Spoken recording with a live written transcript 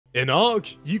In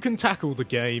ARK, you can tackle the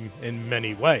game in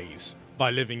many ways,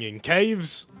 by living in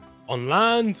caves, on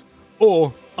land,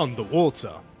 or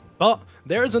underwater. But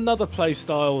there is another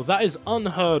playstyle that is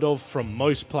unheard of from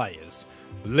most players,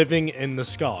 living in the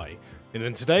sky. And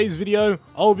in today's video,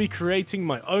 I'll be creating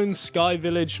my own sky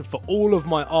village for all of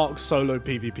my ARK solo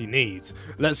PvP needs.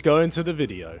 Let's go into the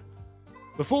video.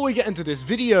 Before we get into this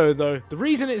video though, the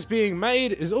reason it's being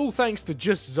made is all thanks to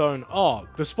Just Zone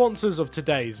ARK, the sponsors of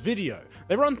today's video.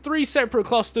 They run 3 separate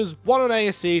clusters, one on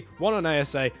ASE, one on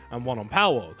ASA, and one on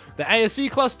Palworld. The ASE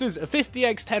clusters are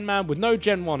 50x 10-man with no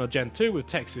Gen 1 or Gen 2 with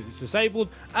tech suits disabled,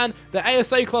 and the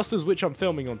ASA clusters, which I'm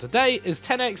filming on today, is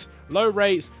 10x, low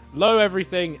rates, low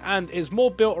everything, and is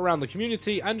more built around the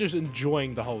community and just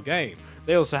enjoying the whole game.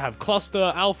 They also have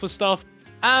cluster alpha stuff,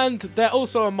 and they're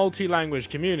also a multi-language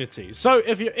community. So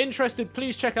if you're interested,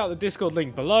 please check out the Discord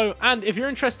link below, and if you're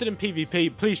interested in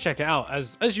PvP, please check it out.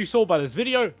 As you saw by this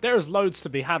video, there is loads to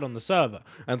be had on the server,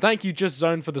 and thank you Just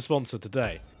Zone for the sponsor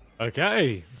today.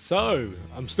 Okay, so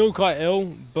I'm still quite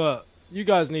ill, but you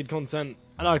guys need content,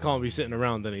 and I can't be sitting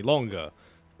around any longer.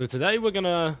 So today we're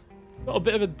got a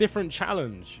bit of a different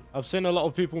challenge. I've seen a lot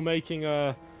of people making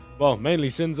well, mainly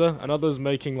Cinza, and others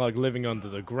making like living under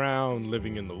the ground,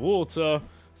 living in the water.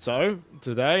 So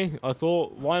today I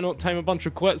thought, why not tame a bunch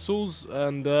of Quetzals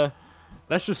and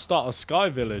let's just start a sky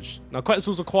village. Now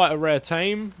Quetzals are quite a rare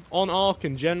tame on ARK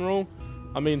in general.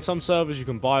 I mean, some servers you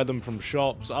can buy them from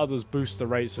shops, others boost the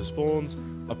rates of spawns.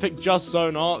 I picked Just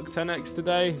Zone ARK 10x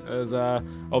today as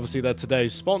obviously they're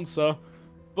today's sponsor,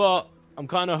 but I'm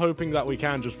kind of hoping that we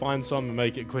can just find some and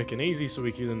make it quick and easy so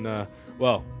we can,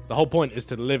 well, the whole point is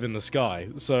to live in the sky.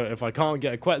 So if I can't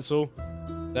get a Quetzal,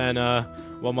 then,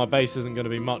 well, my base isn't going to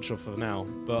be much of for now.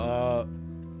 But,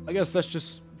 I guess let's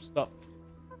just start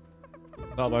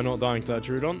by not dying to that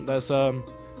Trudon. Let's,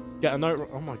 get a note.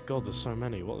 Oh my god, there's so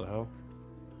many. What the hell?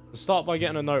 Let's start by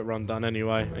getting a note run done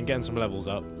anyway and getting some levels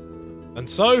up. And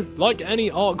so, like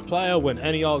any ARK player when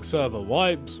any ARK server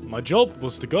wipes, my job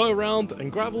was to go around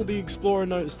and grab all the explorer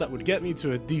notes that would get me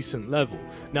to a decent level.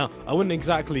 Now, I wouldn't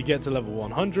exactly get to level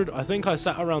 100, I think I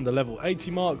sat around the level 80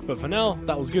 mark, but for now,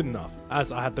 that was good enough,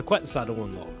 as I had the Quetz saddle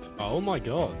unlocked. Oh my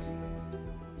god.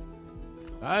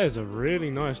 That is a really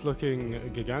nice looking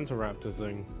Gigantoraptor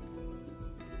thing.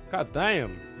 God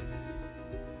damn.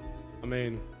 I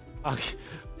mean, I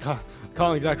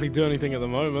can't exactly do anything at the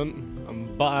moment.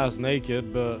 I'm butt-ass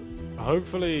naked, but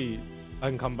hopefully I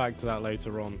can come back to that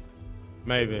later on.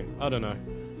 Maybe. I don't know.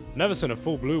 Never seen a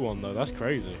full blue one, though. That's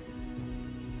crazy.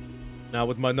 Now,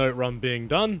 with my note run being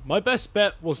done, my best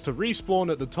bet was to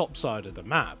respawn at the top side of the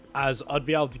map, as I'd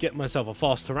be able to get myself a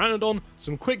fast Pteranodon,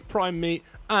 some quick prime meat,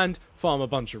 and farm a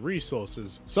bunch of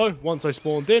resources. So, once I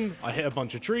spawned in, I hit a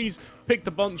bunch of trees, picked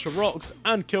a bunch of rocks,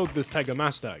 and killed the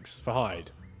Pegomastax for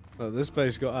hide. This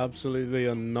base got absolutely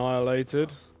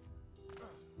annihilated.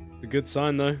 A good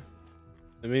sign though.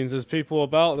 It means there's people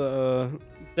about that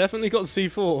definitely got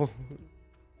C4.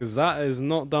 Because that is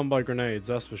not done by grenades,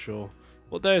 that's for sure.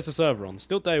 What day is the server on?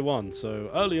 Still day 1, so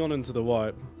early on into the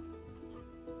wipe.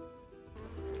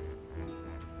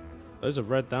 Those are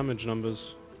red damage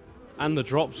numbers. And the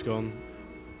drop's gone.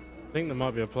 I think there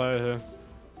might be a player here.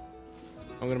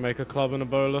 I'm going to make a club and a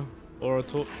bowler. Or a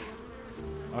torch.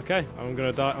 Okay, I'm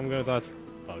gonna die to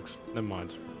bugs. Never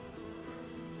mind.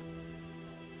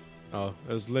 Oh,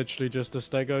 it was literally just a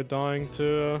Stego dying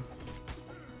to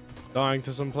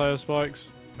some player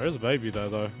spikes. There is a baby there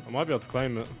though. I might be able to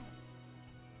claim it.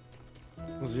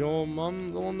 Was your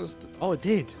mum the one that's... Oh, it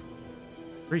did!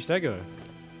 3 Stego.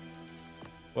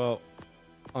 Well,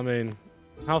 I mean,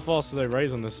 how fast do they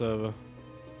raise on this server?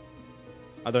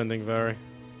 I don't think very.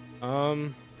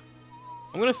 I'm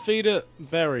gonna feed it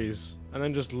berries and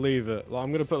then just leave it. Like,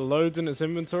 I'm gonna put loads in its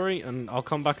inventory and I'll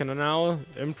come back in an hour,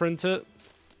 imprint it,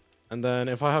 and then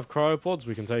if I have cryopods,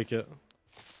 we can take it.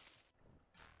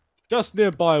 Just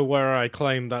nearby where I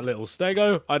claimed that little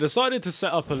Stego, I decided to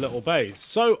set up a little base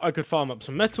so I could farm up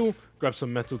some metal, grab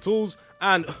some metal tools,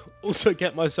 and also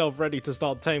get myself ready to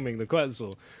start taming the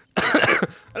Quetzal.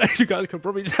 And as you guys can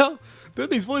probably tell, doing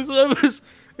these voiceovers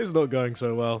is not going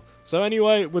so well. So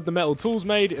anyway, with the metal tools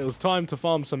made, it was time to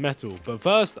farm some metal. But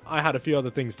first, I had a few other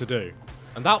things to do.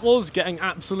 And that was getting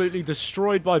absolutely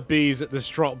destroyed by bees at this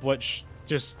drop, which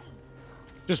just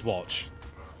watch.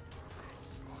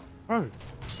 Bro,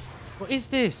 what is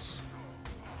this?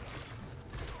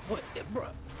 What, bro?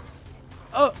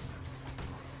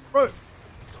 Bro,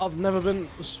 I've never been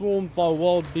swarmed by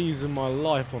wild bees in my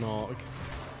life on ARK.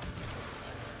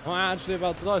 Am I actually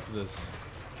about to die to this?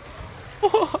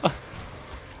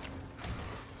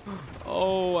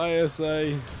 Oh, ASA.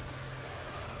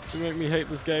 You make me hate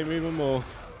this game even more.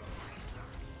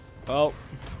 Oh,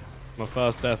 my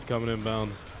first death coming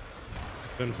inbound.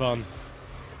 Been fun.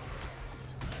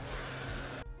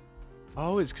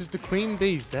 Oh, it's because the queen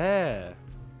bee's there.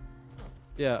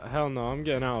 Yeah, hell no, I'm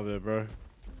getting out of here, bro.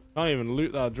 Can't even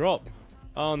loot that drop.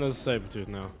 Oh, and there's a saber-tooth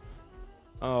now.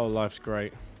 Oh, life's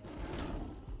great.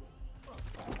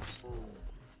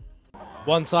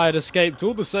 Once I had escaped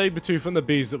all the saber-tooth and the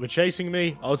bees that were chasing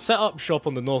me, I would set up shop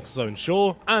on the North Zone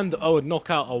shore, and I would knock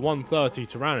out a 130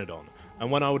 Pteranodon. And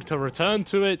when I would return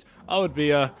to it, I would be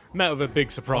met with a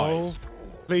big surprise. Oh,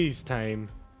 please tame.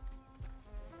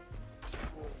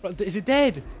 Is it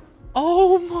dead?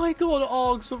 Oh my god,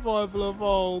 ARK Survival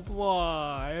Evolved.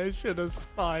 Why? I should have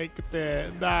spiked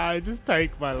it. Nah, just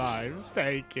take my life.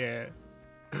 Take it.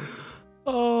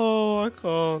 Oh, I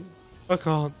can't. I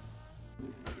can't.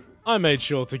 I made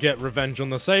sure to get revenge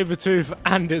on the saber-tooth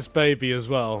and its baby as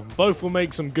well. Both will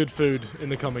make some good food in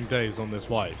the coming days on this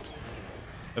wipe.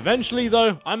 Eventually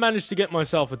though, I managed to get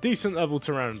myself a decent level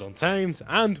Pteranodon tamed,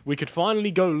 and we could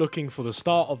finally go looking for the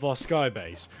start of our sky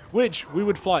base, which we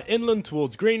would fly inland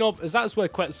towards Greenop, as that's where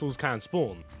Quetzals can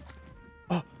spawn.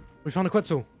 Oh, we found a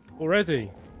Quetzal already.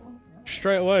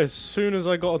 Straight away, as soon as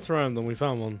I got a Pteranodon, we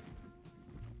found one.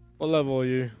 What level are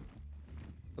you?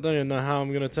 I don't even know how I'm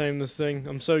going to tame this thing.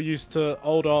 I'm so used to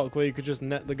old ARK where you could just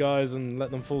net the guys and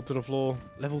let them fall to the floor.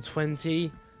 Level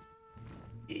 20?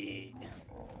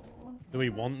 Do we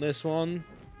want this one?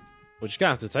 We're just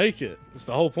going to have to take it. That's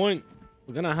the whole point.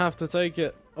 We're going to have to take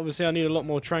it. Obviously, I need a lot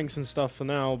more tranks and stuff for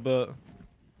now, but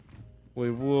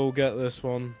we will get this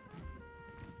one.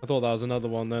 I thought that was another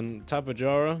one then.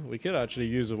 Tapajara, we could actually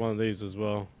use one of these as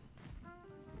well.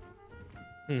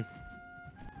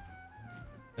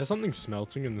 There's something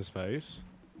smelting in the space.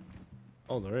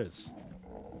 Oh, there is.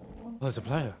 Oh, there's a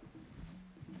player.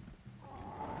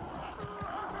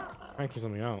 Cranking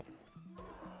something out.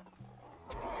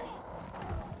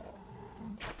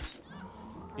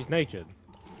 He's naked.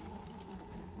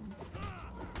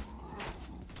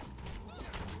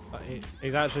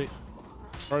 He's actually...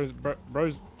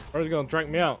 Bro's gonna drink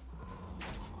me out.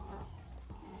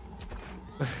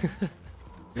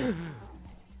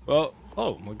 Well,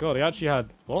 oh my god, he actually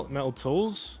had, what? Metal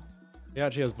tools? He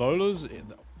actually has bowlers?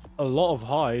 A lot of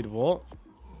hide, what?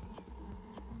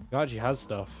 He actually has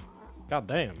stuff. God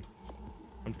damn.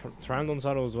 And Pteranodon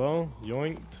saddle as well.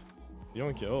 Yoinked.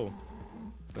 Yoink it all.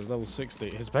 There's level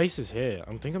 60. His base is here.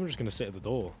 I think I'm just gonna sit at the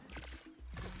door.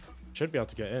 Should be able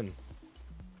to get in.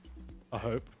 I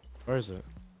hope. Where is it?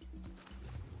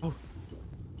 Oh.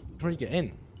 Can I get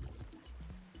in?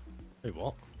 Wait,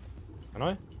 what? Can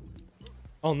I?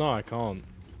 Oh no, I can't.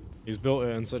 He's built it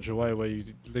in such a way where you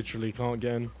literally can't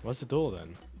get in. Where's the door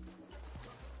then?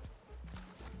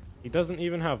 He doesn't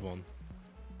even have one.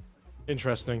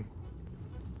 Interesting.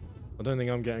 I don't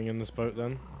think I'm getting in this boat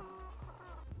then.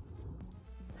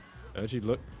 Actually,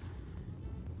 look.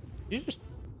 You just...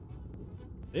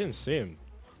 I didn't see him.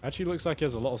 Actually looks like he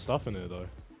has a lot of stuff in here though.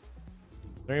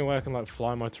 Is there any way I can like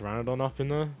fly my Pteranodon up in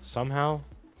there? Somehow?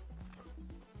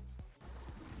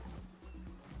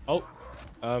 Oh.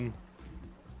 No,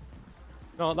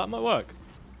 that might work.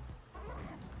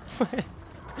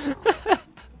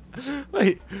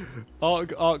 Wait.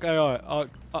 ARK AI. ARK.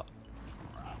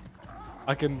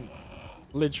 I can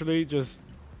literally just...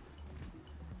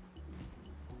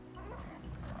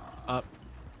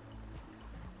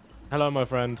 Hello, my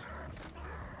friend.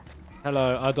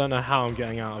 Hello, I don't know how I'm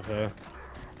getting out of here.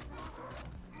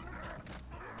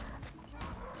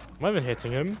 Am I even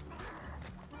hitting him?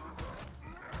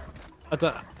 I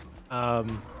don't...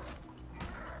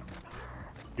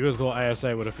 You would have thought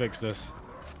ASA would have fixed this.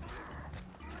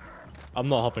 I'm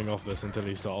not hopping off this until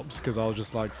he stops, because I'll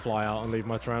just like fly out and leave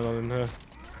my Pteranodon in here.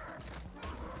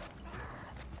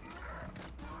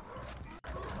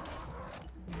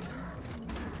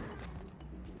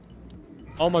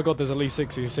 Oh my god, there's at least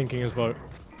 60 sinking his boat.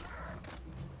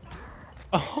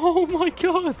 Oh my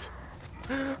god!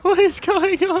 What is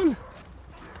going on?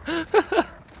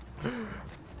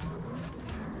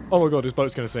 Oh my god, his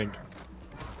boat's gonna sink.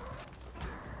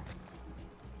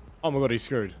 Oh my god, he's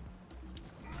screwed.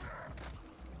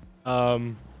 How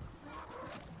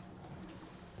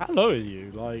low are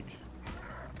you? Like...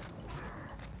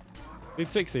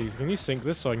 Mid-60s, can you sink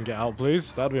this so I can get out,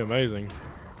 please? That'd be amazing.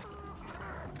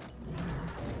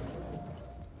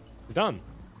 He's done.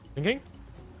 Thinking?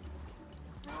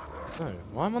 No.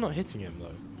 Why am I not hitting him,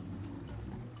 though?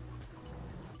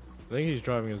 I think he's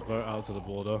driving his boat out to the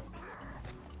border.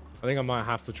 I think I might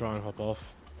have to try and hop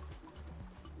off.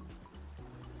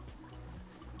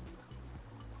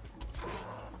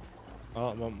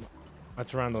 Oh, well, my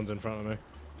Pteranodon's in front of me.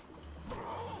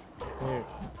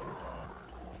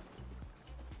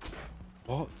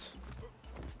 What?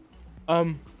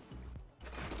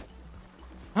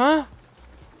 Huh?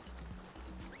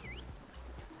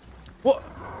 What?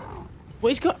 What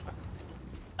he's got?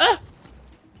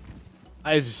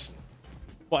 Is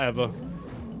whatever.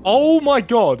 Oh my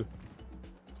god.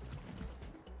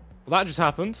 Well, that just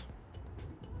happened.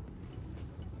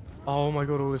 Oh my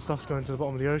god, all this stuff's going to the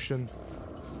bottom of the ocean.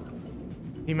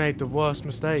 He made the worst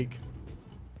mistake.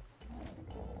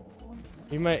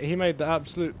 He made the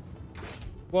absolute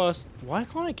worst. Why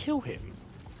can't I kill him?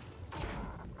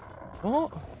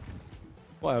 What?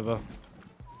 Whatever.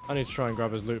 I need to try and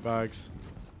grab his loot bags.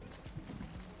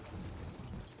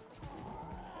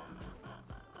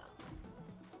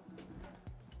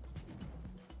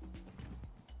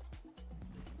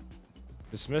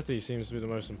 The smithy seems to be the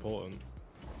most important.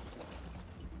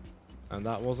 And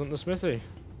that wasn't the smithy.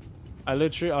 I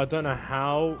don't know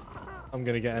how I'm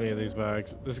gonna get any of these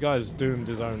bags. This guy's doomed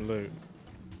his own loot.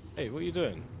 Hey, what are you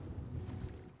doing?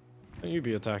 Don't you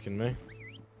be attacking me.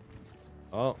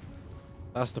 Oh,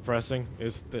 that's depressing.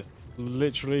 It's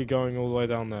literally going all the way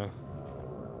down there.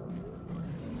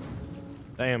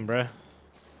 Damn, bruh.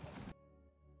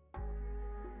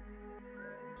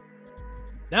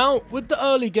 Now, with the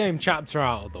early game chapter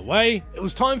out of the way, it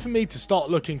was time for me to start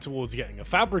looking towards getting a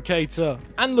fabricator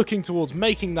and looking towards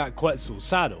making that Quetzal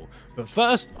saddle. But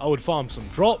first, I would farm some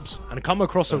drops and come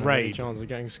across a raid. Chance of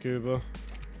getting scuba.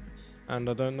 And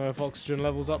I don't know if oxygen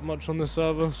level's up much on this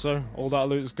server, so all that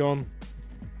loot's gone.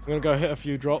 I'm gonna go hit a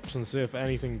few drops and see if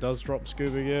anything does drop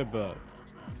scuba gear, but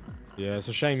yeah, it's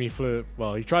a shame he flew.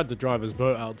 Well, he tried to drive his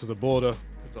boat out to the border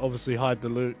to obviously hide the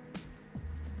loot,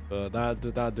 but that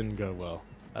didn't go well.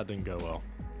 That didn't go well.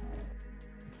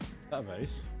 Is that a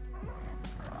base?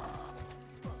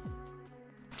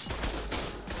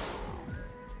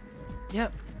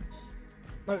 Yep.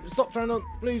 No, stop trying to,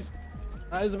 please.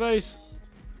 That is a base.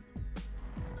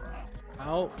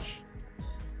 Ouch.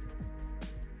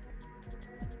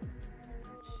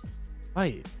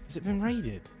 Wait, has it been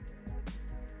raided?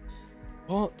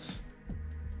 What?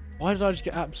 Why did I just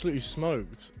get absolutely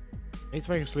smoked? I need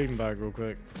to make a sleeping bag real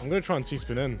quick. I'm gonna try and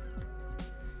C-spin in.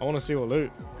 I want to see what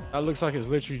loot. That looks like it's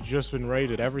literally just been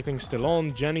raided. Everything's still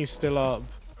on. Jenny's still up.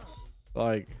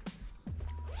 Like,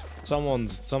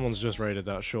 someone's just raided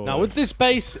that, sure. Now, with this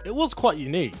base, it was quite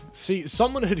unique. See,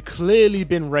 someone had clearly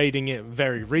been raiding it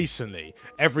very recently.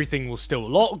 Everything was still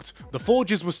locked, the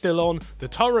forges were still on, the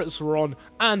turrets were on,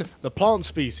 and the plant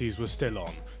species was still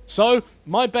on. So,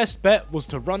 my best bet was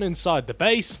to run inside the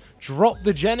base, drop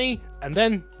the Jenny, and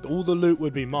then all the loot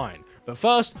would be mine. But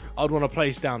first, I'd want to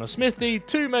place down a smithy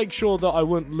to make sure that I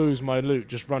wouldn't lose my loot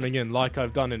just running in like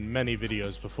I've done in many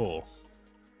videos before.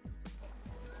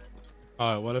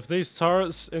 Alright, well if these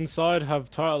turrets inside have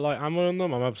turret-like ammo in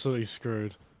them, I'm absolutely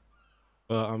screwed.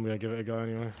 But I'm going to give it a go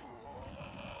anyway.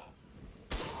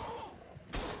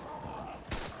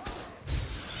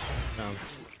 Down.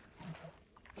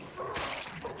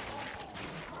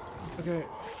 Okay.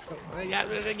 Yeah,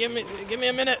 give me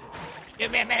a minute.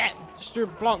 Give me a minute.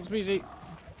 Stupid plant species.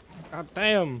 God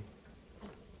damn.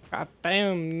 God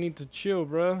damn, you need to chill,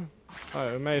 bro.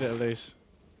 Alright, we made it at least.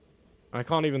 I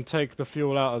can't even take the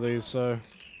fuel out of these, so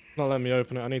it's not letting me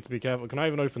open it. I need to be careful. Can I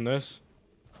even open this?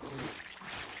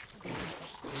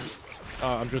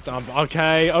 Oh, I'm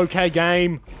okay,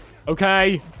 game.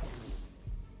 Okay.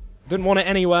 Didn't want it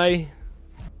anyway.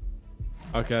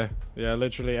 Okay. Yeah,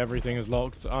 literally everything is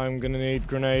locked. I'm gonna need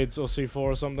grenades or C4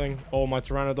 or something, or my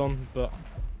Pteranodon, but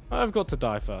I've got to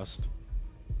die first.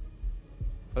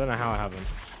 I don't know how I haven't.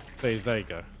 Please, there you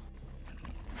go.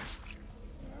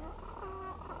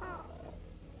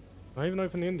 Can I even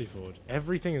open the Indie Forge?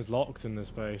 Everything is locked in this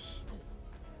base.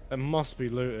 There must be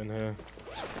loot in here.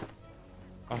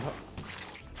 I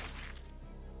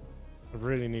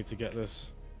really need to get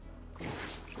this.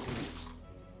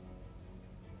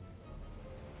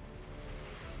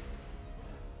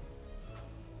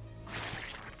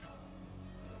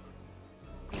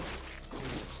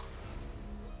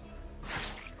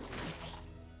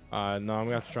 No, I'm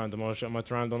gonna have to try and demolish it on my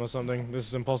Pteranodon or something. This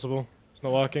is impossible. It's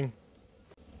not working.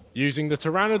 Using the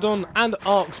Pteranodon and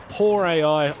ARK's poor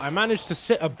AI, I managed to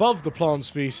sit above the plant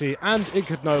species and it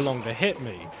could no longer hit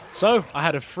me. So, I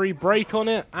had a free break on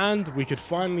it and we could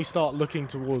finally start looking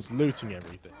towards looting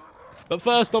everything. But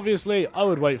first, obviously, I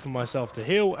would wait for myself to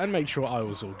heal and make sure I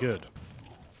was all good.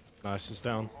 Nice, it's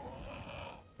down.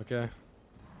 Okay.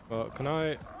 Well, can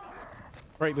I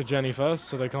break the Jenny first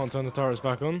so they can't turn the turrets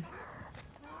back on?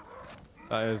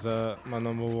 That is my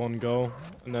 #1 goal.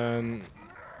 And then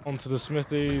onto the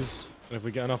smithies. And if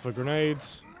we get enough of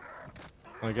grenades,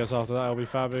 I guess after that I'll be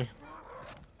fabby.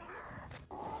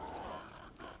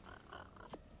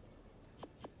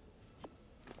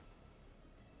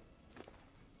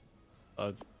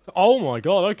 Oh my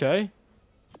god, okay.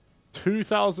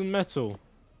 2,000 metal.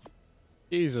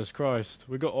 Jesus Christ.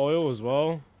 We got oil as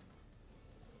well.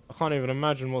 I can't even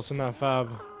imagine what's in that fab.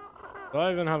 Do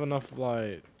I even have enough,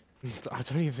 like... I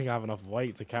don't even think I have enough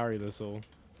weight to carry this all.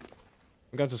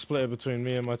 I'm going to split it between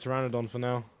me and my Pteranodon for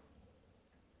now.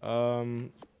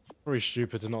 Pretty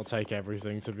stupid to not take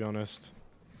everything, to be honest.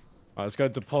 Alright, let's go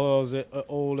deposit it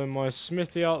all in my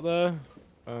smithy out there.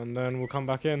 And then we'll come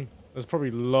back in. There's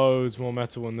probably loads more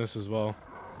metal in this as well.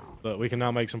 But we can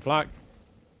now make some flak.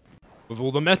 With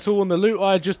all the metal and the loot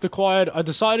I had just acquired, I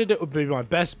decided it would be my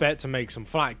best bet to make some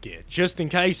flak gear, just in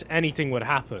case anything would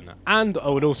happen. And I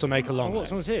would also make a long neck.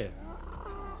 Someone's here.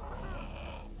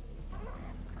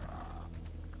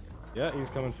 Yeah, he's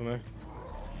coming for me.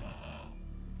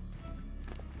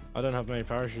 I don't have many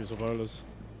parachutes or bowlers.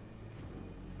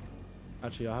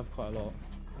 Actually, I have quite a lot.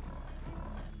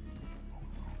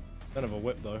 Don't have a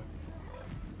whip though.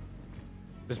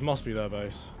 This must be their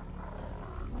base.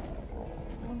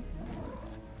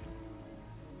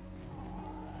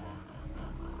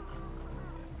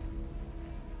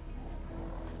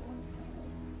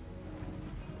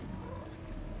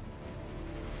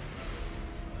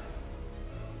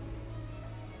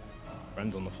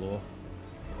 Friends on the floor.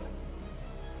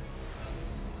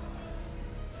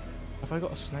 Have I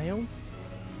got a snail?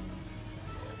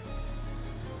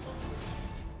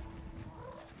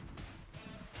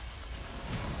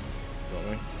 Got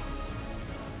me.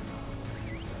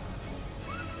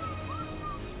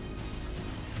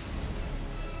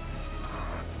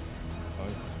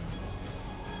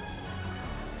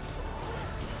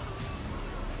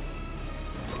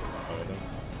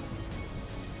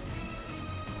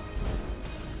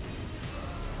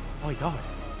 Oh, he died.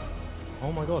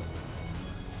 Oh my god.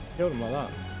 Killed him like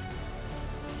that.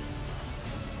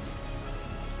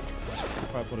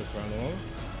 Probably put it around the wall.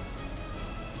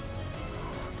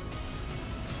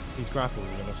 He's grappled,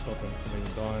 we're gonna stop him from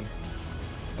even dying.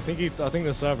 I think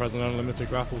the server has an unlimited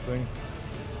grapple thing.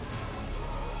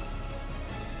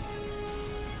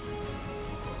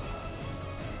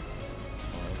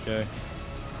 Oh, okay.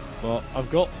 Well,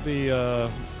 I've got the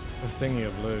thingy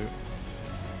of loot.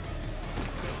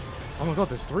 Oh my god,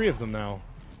 there's 3 of them now.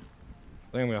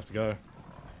 I think we have to go.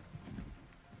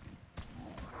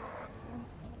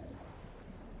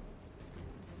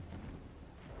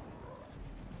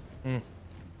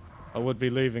 I would be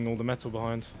leaving all the metal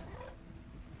behind.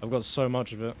 I've got so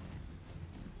much of it.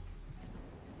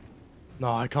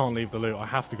 No, I can't leave the loot. I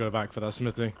have to go back for that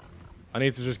smithy. I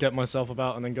need to just get myself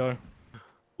about and then go.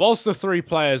 Whilst the 3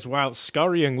 players were out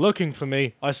scurrying looking for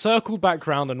me, I circled back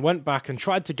round and went back and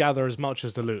tried to gather as much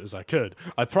as the loot as I could.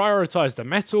 I prioritised the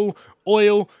metal,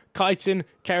 oil, chitin,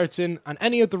 keratin, and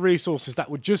any of the resources that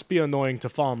would just be annoying to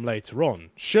farm later on.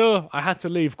 Sure, I had to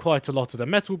leave quite a lot of the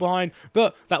metal behind,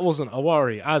 but that wasn't a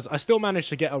worry, as I still managed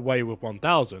to get away with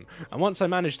 1,000. And once I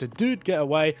managed to get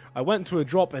away, I went to a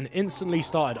drop and instantly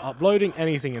started uploading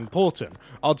anything important.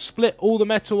 I'd split all the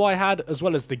metal I had, as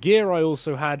well as the gear I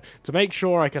also had, to make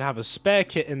sure I could have a spare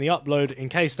kit in the upload in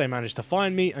case they managed to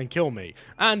find me and kill me.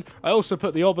 And I also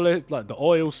put the obelisk, like the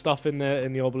oil stuff in there,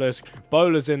 in the obelisk,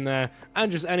 bowlers in there,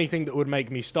 and just anything that would make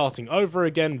me starting over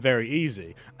again very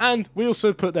easy. And we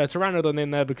also put their Pteranodon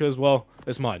in there because, well,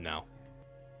 it's mine now.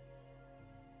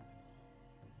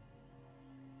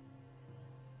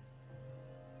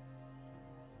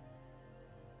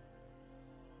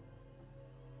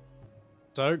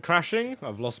 So, crashing,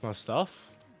 I've lost my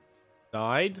stuff.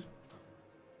 Died.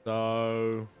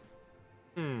 So...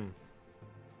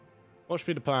 what should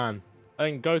be the plan? I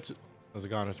think go to... There's a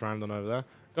guy on a Pteranodon over there.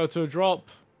 Go to a drop,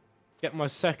 get my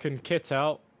second kit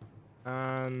out,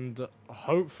 and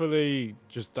hopefully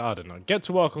just, I don't know, get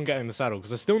to work on getting the saddle,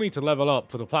 because I still need to level up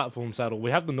for the platform saddle.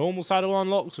 We have the normal saddle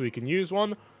unlocked, so we can use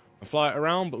one and fly it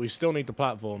around, but we still need the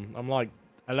platform. I'm like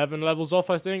 11 levels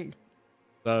off, I think.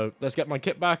 So let's get my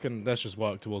kit back, and let's just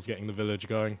work towards getting the village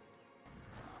going.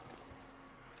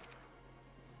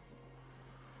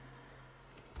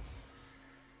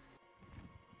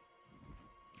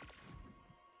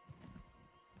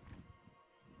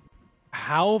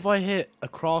 How have I hit a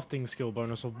crafting skill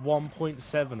bonus of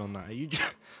 1.7 on that? Are you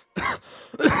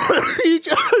Are you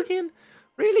joking?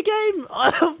 Really, game?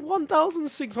 I have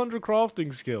 1,600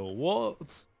 crafting skill.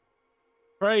 What?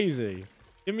 Crazy.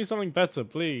 Give me something better,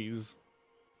 please.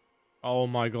 Oh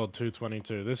my god,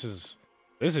 222. This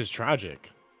is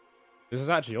tragic. This is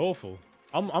actually awful.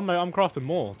 I'm crafting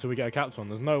more till we get a capped one.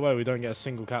 There's no way we don't get a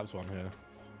single capped one here.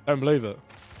 Don't believe it.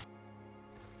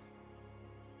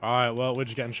 Alright, well, we're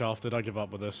just getting shafted. I give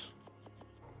up with this.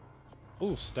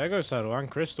 Ooh, stego saddle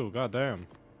and crystal. God damn.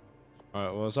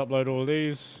 Alright, well, let's upload all of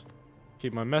these.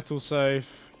 Keep my metal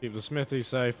safe. Keep the smithy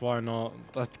safe. Why not?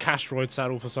 A Castroid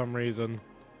saddle for some reason.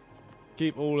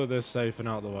 Keep all of this safe and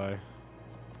out of the way.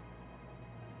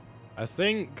 I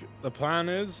think the plan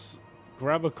is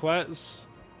grab a Quetz,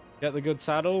 get the good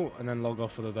saddle, and then log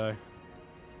off for the day.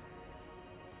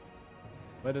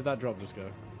 Where did that drop just go?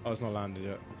 Oh, it's not landed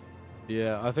yet.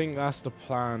 Yeah, I think that's the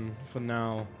plan for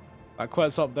now. That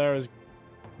Quetz up there is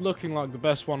looking like the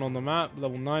best one on the map,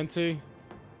 level 90.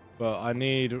 But I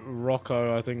need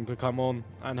Rocco, I think, to come on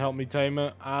and help me tame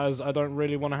it, as I don't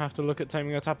really want to have to look at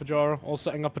taming a Tapejara or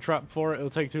setting up a trap for it.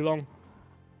 It'll take too long.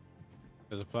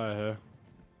 There's a player here.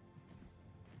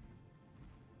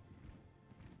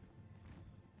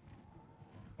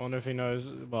 I wonder if he knows.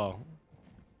 Well,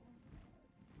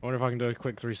 I wonder if I can do a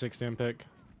quick 360 and pick.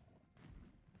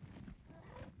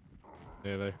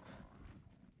 Nearly.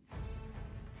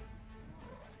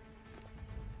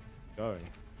 Going.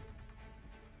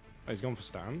 Oh, he's gone for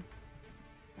Stan.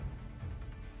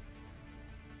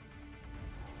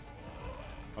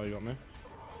 Oh, you got me.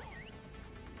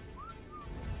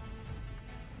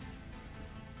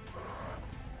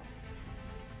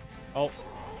 Oh,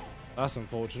 that's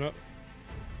unfortunate.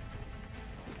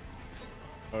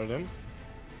 Hold him.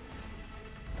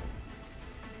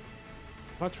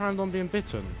 My Pteranodon being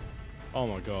bitten. Oh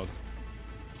my god.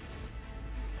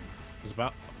 It's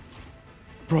about.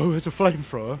 Bro, it's a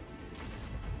flamethrower.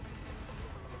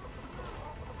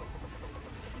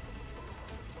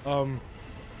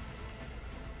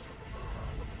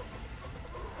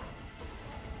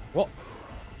 What?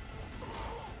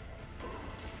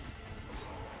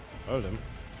 Hold him.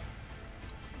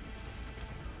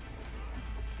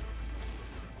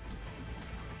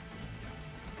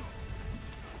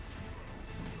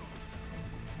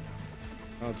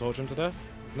 I'll torch him to death?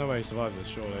 No way he survives this,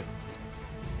 surely.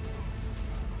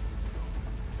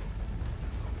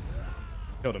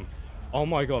 Killed him. Oh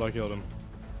my god, I killed him.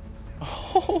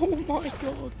 Oh my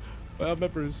god. Wait, I have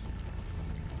members.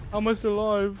 How am I still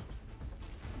alive?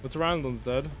 The Pteranodon's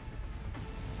dead.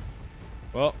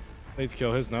 Well, need to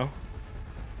kill his now.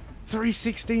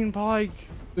 316 pike!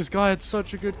 This guy had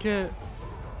such a good kit.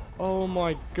 Oh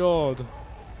my god.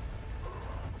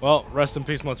 Well, rest in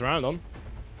peace, my Pteranodon.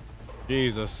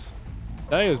 Jesus.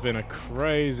 Today has been a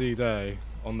crazy day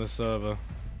on this server.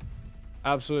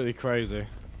 Absolutely crazy.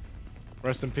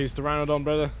 Rest in peace, Pteranodon,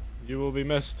 brother. You will be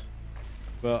missed.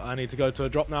 But I need to go to a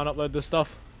drop now and upload this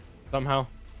stuff. Somehow.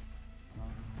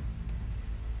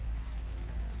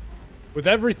 With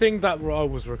everything that I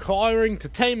was requiring to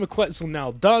tame a Quetzal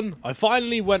now done, I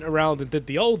finally went around and did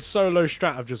the old solo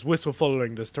strat of just whistle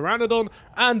following this Pteranodon,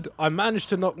 and I managed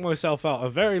to knock myself out a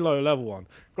very low level one.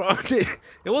 Granted,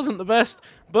 it wasn't the best,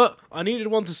 but I needed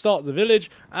one to start the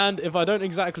village, and if I don't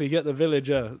exactly get the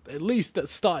villager, at least that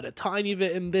started a tiny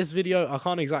bit in this video, I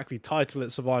can't exactly title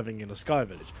it Surviving in a Sky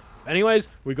Village. Anyways,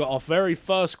 we got our very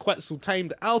first Quetzal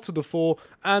tamed out of the 4,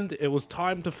 and it was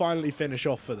time to finally finish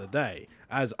off for the day.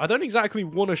 As I don't exactly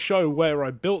want to show where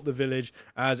I built the village,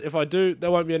 as if I do,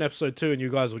 there won't be an episode 2 and you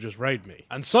guys will just raid me.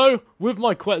 And so, with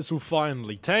my Quetzal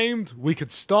finally tamed, we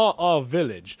could start our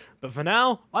village. But for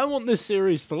now, I want this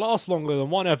series to last longer than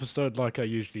one episode like I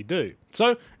usually do.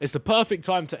 So, it's the perfect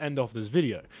time to end off this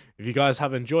video. If you guys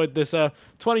have enjoyed this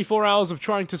 24 hours of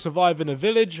trying to survive in a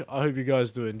village, I hope you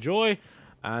guys do enjoy.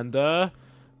 And,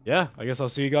 yeah, I guess I'll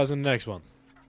see you guys in the next one.